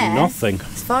fine there. Nothing.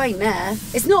 It's fine there.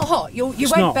 It's not hot. You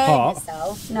won't burn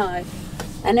yourself. No.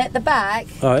 And at the back.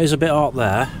 Oh, it is a bit hot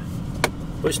there,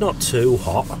 but it's not too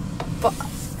hot. But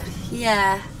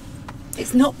yeah,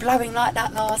 it's not blowing like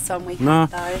that last one we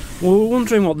had though. Well, we're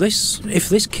wondering if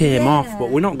this came off, but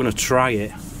we're not going to try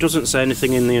it. It doesn't say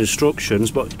anything in the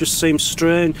instructions, but it just seems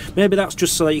strange. Maybe that's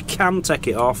just so that you can take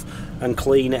it off and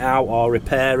clean it out or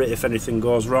repair it if anything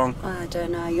goes wrong. I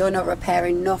don't know. You're not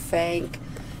repairing nothing.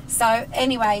 So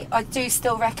anyway, I do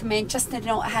still recommend just to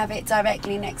not have it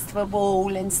directly next to a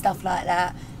wall and stuff like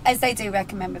that, as they do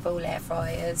recommend with all air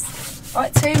fryers.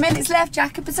 Right, 2 minutes left,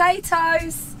 jacket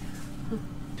potatoes.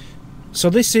 So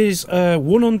this is a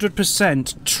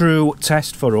 100% true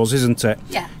test for us, isn't it?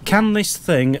 Yeah. Can this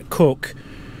thing cook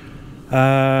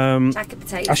Jacket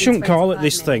potatoes. I shouldn't call it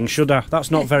this minutes. thing, should I?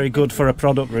 That's not very good for a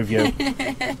product review.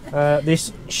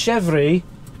 This Chefree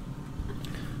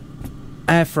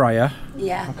Air Fryer.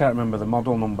 Yeah. I can't remember the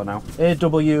model number now.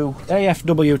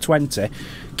 AFW20.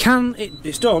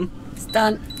 It's done. It's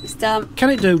done. It's done. Can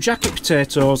it do jacket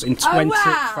potatoes in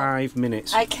 25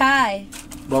 minutes? Okay.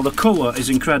 Well, the colour is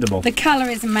incredible. The colour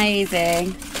is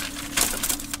amazing.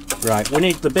 Right, we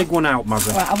need the big one out,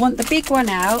 Mazza. Right, I want the big one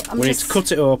out. We need to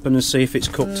cut it open and see if it's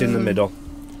cooked in the middle.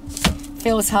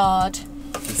 Feels hard.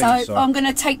 So I'm going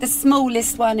to take the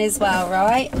smallest one as well,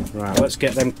 right? Right, let's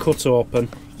get them cut open.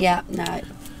 Yeah, no.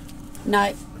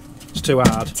 No. It's too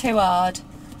hard. Too hard.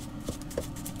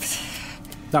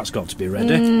 That's got to be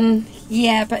ready.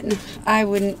 Yeah, but I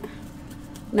wouldn't.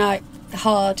 No,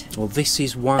 hard. Well, this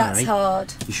is why That's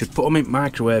hard. you should put them in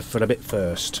microwave for a bit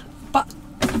first. But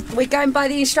we're going by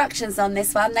the instructions on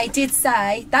this one. They did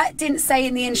say, that didn't say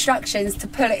in the instructions to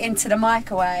put it into the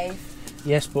microwave.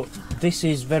 Yes, but this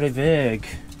is very vague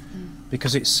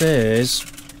because it says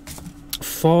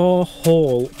 4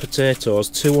 whole potatoes,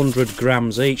 200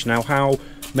 grams each. Now, how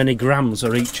many grams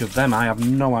are each of them? I have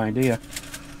no idea.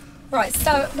 Right,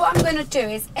 so what I'm going to do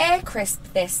is air crisp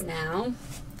this now.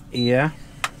 Yeah.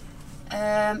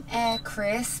 Air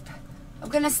crisp. I'm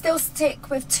going to still stick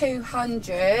with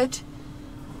 200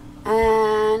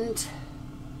 and...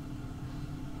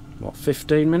 What,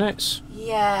 15 minutes?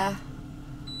 Yeah.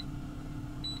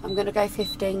 I'm going to go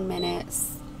 15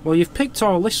 minutes. Well, you've picked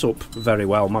all this up very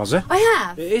well, Mazza. I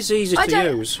have. It is easy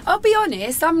to use. I'll be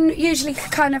honest, I'm usually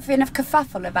kind of in a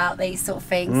kerfuffle about these sort of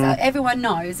things. So everyone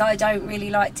knows I don't really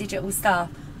like digital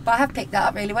stuff. But I have picked that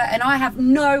up really well. And I have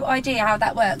no idea how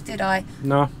that worked, did I?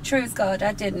 No. True as God,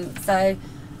 I didn't. So,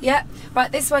 yeah.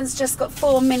 Right, this one's just got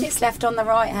 4 minutes left on the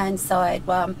right-hand side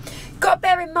one. Got to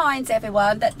bear in mind,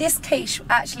 everyone, that this quiche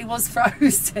actually was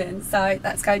frozen. So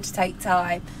that's going to take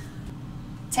time.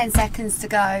 10 seconds to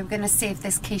go. We're going to see if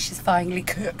this quiche is finally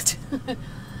cooked.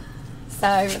 So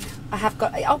I have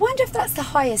got, I wonder if that's the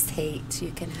highest heat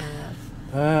you can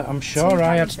have. I'm sure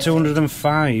I had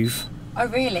 205. Oh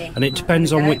really? And it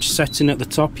depends on which setting at the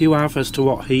top you have as to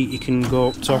what heat you can go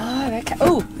up to. Oh, okay.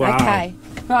 Oh, wow. Okay.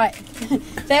 Right.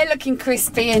 They're looking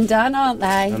crispy and done, aren't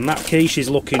they? And that quiche is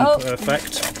looking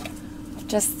perfect. I've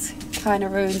just kind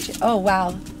of ruined it. Oh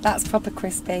wow, that's proper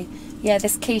crispy. Yeah,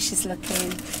 this quiche is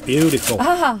looking beautiful.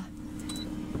 Ah.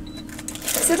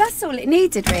 So that's all it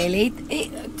needed, really.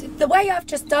 The way I've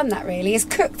just done that, really, is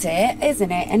cooked it,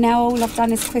 isn't it? And now all I've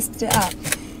done is crisped it up.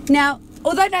 Now,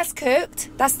 although that's cooked,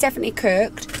 that's definitely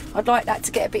cooked, I'd like that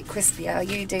to get a bit crispier.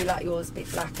 You do like yours a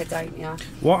bit blacker, don't you?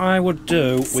 What I would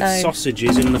do with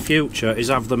sausages in the future is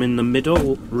have them in the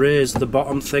middle, raise the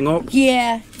bottom thing up.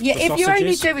 Yeah, yeah. If you're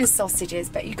only doing sausages,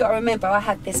 but you've got to remember I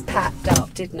had this packed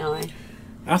up, didn't I?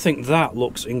 I think that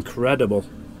looks incredible.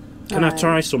 Can I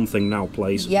try something now,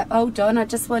 please? Yep, hold on. I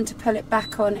just want to pull it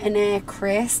back on an air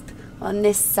crisp on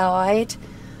this side.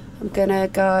 I'm going to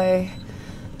go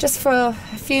just for a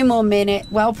few more minutes.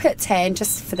 Well, put 10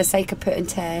 just for the sake of putting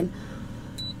 10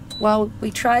 while we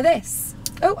try this.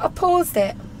 Oh, I paused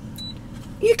it.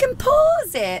 You can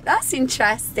pause it. That's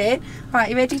interesting. Right,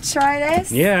 you ready to try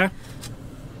this? Yeah.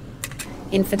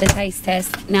 In for the taste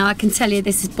test. Now I can tell you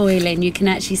this is boiling. You can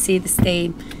actually see the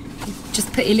steam.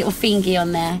 Just put your little fingy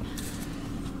on there.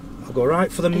 I'll go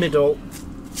right for the middle.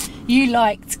 You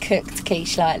liked cooked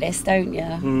quiche like this, don't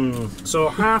you? So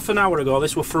half an hour ago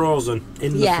this were frozen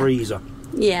in the freezer.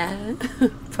 Yeah,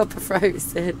 proper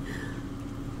frozen.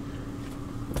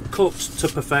 Cooked to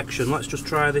perfection. Let's just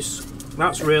try this.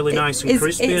 That's really nice and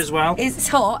crispy as well. It's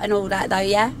hot and all that though,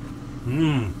 yeah?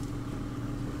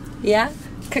 Yeah?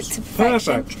 Cooked to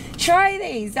perfection. Perfect. Try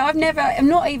these. I'm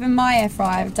not even my air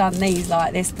fryer have done these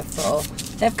like this before.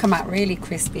 They've come out really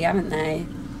crispy, haven't they?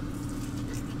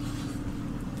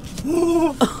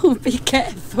 Oh, be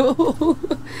careful.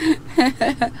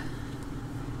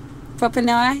 Proper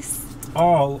nice.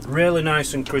 All really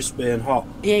nice and crispy and hot.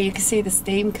 Yeah, you can see the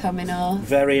steam coming off.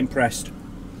 Very impressed.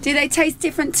 Do they taste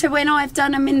different to when I've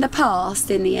done them in the past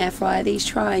in the air fryer, these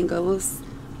triangles?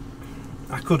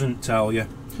 I couldn't tell you.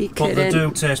 You but couldn't. They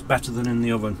do taste better than in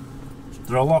the oven.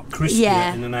 They're a lot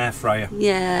crispier in an air fryer.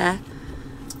 Yeah.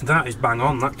 That is bang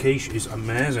on. That quiche is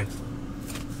amazing.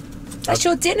 That's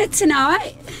your dinner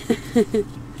tonight.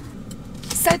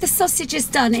 So the sausage is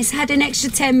done. It's had an extra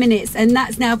 10 minutes and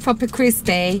that's now proper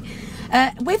crispy.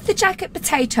 With the jacket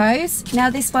potatoes,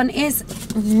 now this one is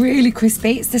really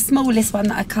crispy. It's the smallest one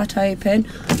that I cut open.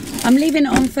 I'm leaving it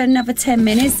on for another 10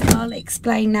 minutes. I'll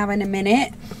explain now in a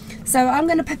minute. So I'm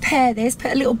going to prepare this,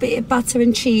 put a little bit of butter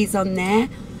and cheese on there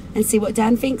and see what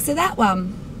Dan thinks of that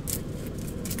one.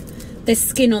 the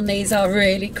skin on these are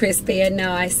really crispy and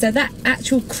nice. So that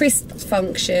actual crisp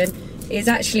function is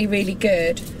actually really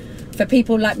good for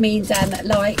people like me and Dan that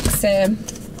likes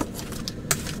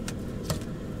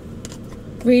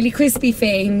really crispy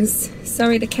things.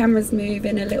 Sorry, the camera's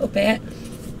moving a little bit.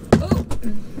 Oh.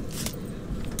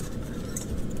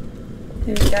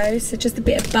 There we go. So just a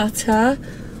bit of butter.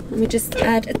 Let me just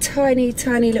add a tiny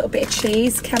little bit of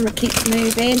cheese. Camera keeps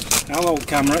moving. Hello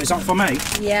camera, is that for me?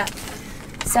 Yeah.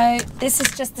 So this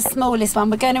is just the smallest one.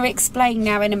 We're going to explain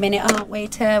now in a minute, aren't we,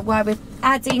 to why we're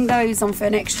adding those on for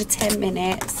an extra 10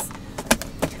 minutes.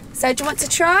 So do you want to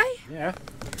try? Yeah.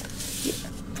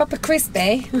 Proper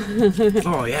crispy.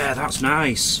 Oh yeah, that's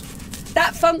nice.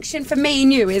 That function for me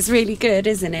and you is really good,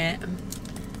 isn't it?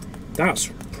 That's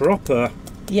proper.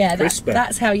 Yeah, crispy.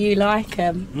 That's how you like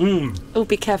them. Mmm. Oh,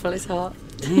 be careful, it's hot.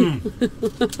 Mmm.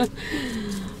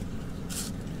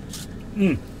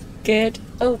 Mmm. Good.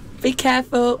 Oh, be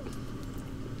careful.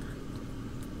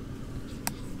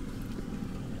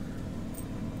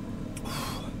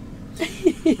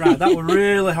 Right, that was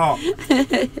really hot.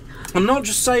 I'm not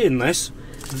just saying this.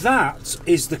 That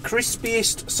is the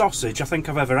crispiest sausage I think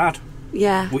I've ever had.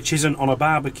 Yeah. Which isn't on a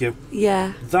barbecue.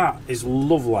 Yeah. That is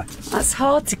lovely. It's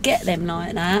hard to get them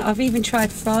like that. I've even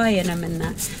tried frying them and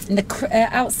that. And the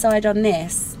outside on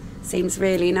this seems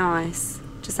really nice.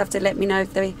 Just have to let me know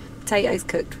if the potato's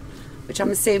cooked, which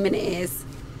I'm assuming it is.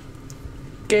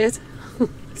 Good.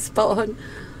 Spot on.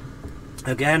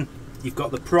 Again, you've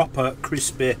got the proper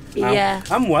crispy. Yeah.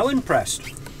 I'm well impressed.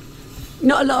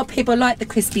 Not a lot of people like the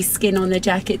crispy skin on the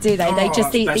jacket, do they? Oh, they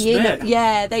just eat the inner. bit.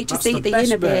 Yeah, they just That's eat the the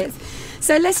inner best bit. bits.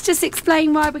 So let's just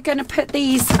explain why we're going to put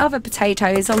these other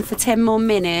potatoes on for 10 more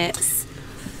minutes.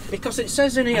 Because it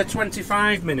says in here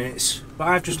 25 minutes, but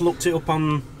I've just looked it up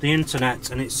on the internet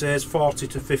and it says 40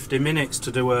 to 50 minutes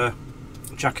to do a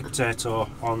jacket potato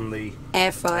on the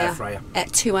Air fryer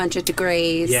at 200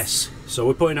 degrees. Yes, so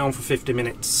we're putting it on for 50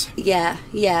 minutes. Yeah,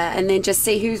 yeah, and then just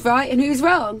see who's right and who's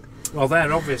wrong. Well,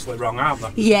 they're obviously wrong, aren't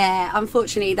they? Yeah,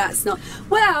 unfortunately that's not.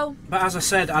 Well, but as I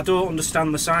said, I don't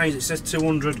understand the size. It says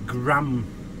 200 gram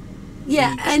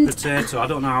yeah, each and potato. I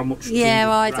don't know how much. yeah,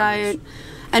 200 I gram is. don't.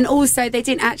 And also, they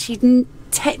didn't actually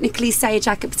technically say a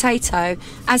jacket potato.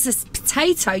 As a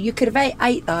potato, you could have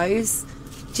ate those.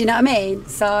 Do you know what I mean?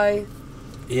 So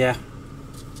Yeah.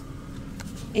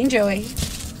 enjoy.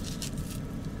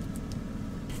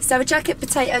 So a jacket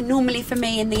potato normally for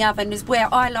me in the oven is where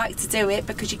I like to do it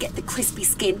because you get the crispy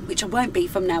skin, which I won't be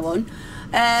from now on.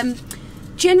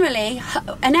 Generally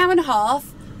an hour and a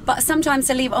half, but sometimes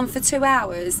I leave it on for 2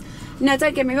 hours. Now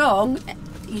don't get me wrong,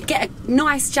 you get a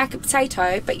nice jacket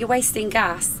potato, but you're wasting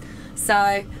gas.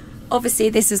 So obviously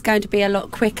this is going to be a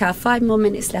lot quicker. 5 more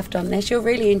minutes left on this. You're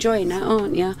really enjoying that,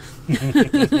 aren't you?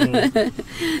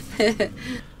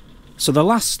 So the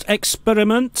last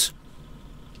experiment.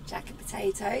 Jacket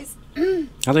potatoes.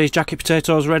 Are these jacket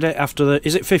potatoes ready after the...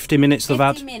 Is it 50 minutes they've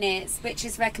had? 50 minutes, which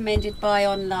is recommended by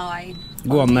online.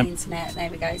 Go on the then. internet. There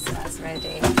we go, so that's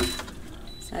ready.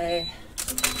 So,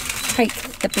 take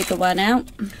the bigger one out.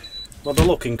 Well, they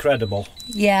look incredible.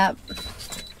 Yeah.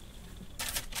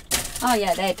 Oh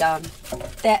yeah, they're done.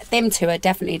 Them two are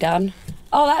definitely done.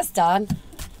 Oh, that's done.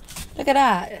 Look at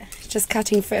that. Just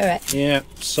cutting through it. Yeah,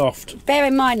 soft. Bear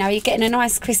in mind now, you're getting a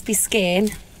nice crispy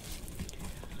skin.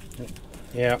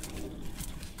 Yeah.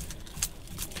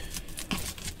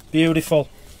 Beautiful.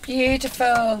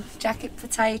 Beautiful jacket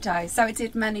potato. So it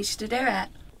did manage to do it.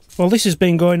 Well, this has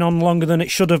been going on longer than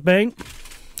it should have been.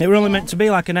 It were only meant to be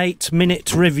like an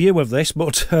 8-minute review of this,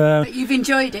 but... But you've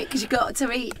enjoyed it because you got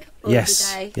to eat all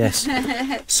yes, the day. yes.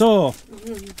 So,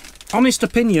 honest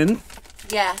opinion,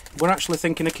 Yeah. we're actually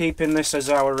thinking of keeping this as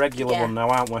our regular Yeah. one now,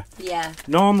 aren't we? Yeah.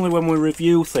 Normally when we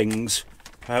review things,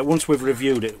 once we've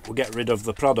reviewed it, we'll get rid of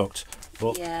the product.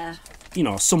 But, Yeah. you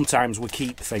know, sometimes we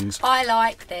keep things. I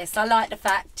like this. I like the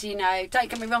fact, you know, don't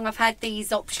get me wrong, I've had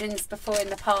these options before in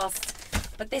the past,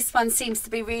 but this one seems to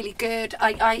be really good.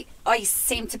 I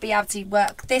seem to be able to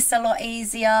work this a lot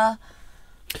easier.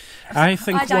 I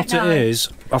think don't what know. it is,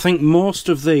 I think most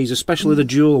of these, especially the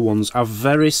dual ones, are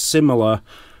very similar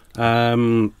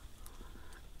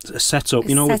setup,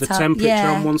 you know, with the Setup, temperature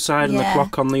yeah, on one side and the yeah.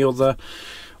 clock on the other.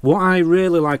 What I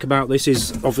really like about this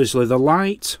is obviously the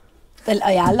light,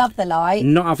 Yeah, I love the light.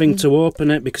 not having to open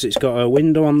it because it's got a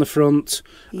window on the front,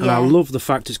 and I Yeah. love the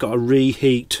fact it's got a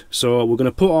reheat. So we're going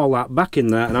to put all that back in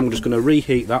there and I'm just going to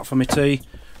reheat that for my tea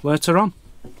later on.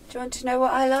 Do you want to know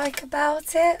what I like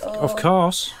about it? Or? Of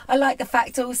course. I like the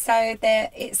fact also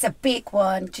that it's a big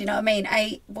one. Do you know what I mean?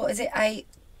 8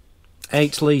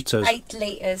 litres. 8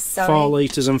 litres, sorry. 4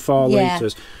 litres and 4 Yeah.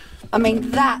 litres. I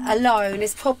mean, that alone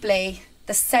is probably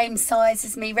the same size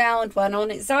as me round one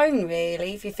on its own,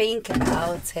 really, if you think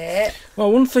about it.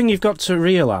 Well, one thing you've got to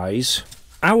realise,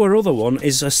 our other one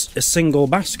is a single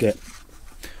basket.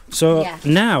 So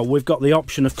now we've got the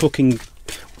option of cooking.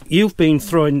 You've been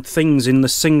throwing things in the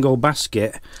single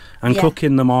basket and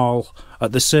cooking them all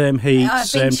at the same heat,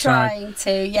 same time. I've been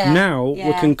trying to, Now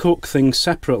we can cook things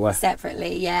separately.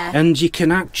 Separately, And you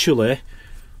can actually,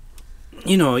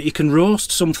 you know, you can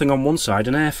roast something on one side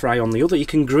and air fry on the other. You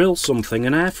can grill something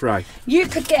and air fry. You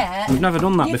could get... We've never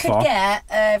done that before. You could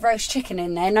get roast chicken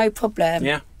in there, no problem.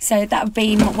 Yeah. So that would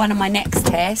be one of my next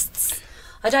tests.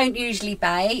 I don't usually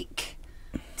bake.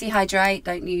 Dehydrate,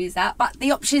 don't use that, but the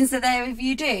options are there if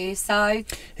you do. So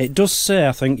it does say,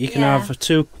 I think you can have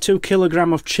two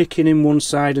kilogram of chicken in one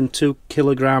side and 2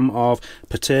 kilogram of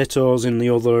potatoes in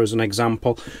the other, as an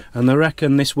example, and they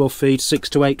reckon this will feed 6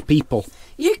 to 8 people.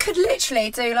 You could literally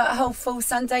do like a whole full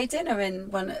Sunday dinner in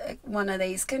one of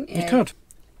these, couldn't you? You could.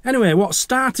 Anyway, what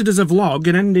started as a vlog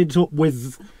and ended up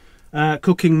with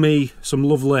cooking me some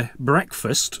lovely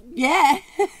breakfast. Yeah.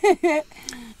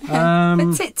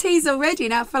 But tea's already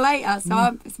now for later,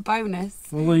 so it's a bonus.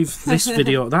 We'll leave this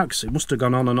video at that because it must have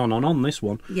gone on and on and on, this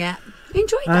one. Yeah.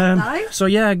 Enjoyed that though. So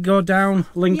yeah, go down,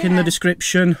 link in the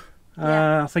description.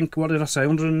 I think, what did I say,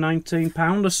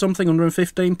 £119 or something,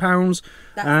 £115.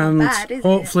 That's and not bad, is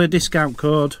hopefully a discount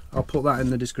code. I'll put that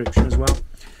in the description as well.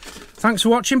 Thanks for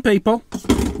watching, people.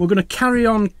 We're going to carry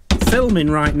on filming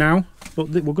right now, but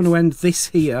we're going to end this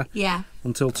here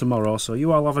until tomorrow. So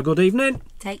you all have a good evening.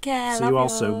 Take care. See you all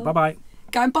soon. Bye bye.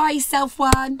 Go and buy yourself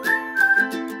one.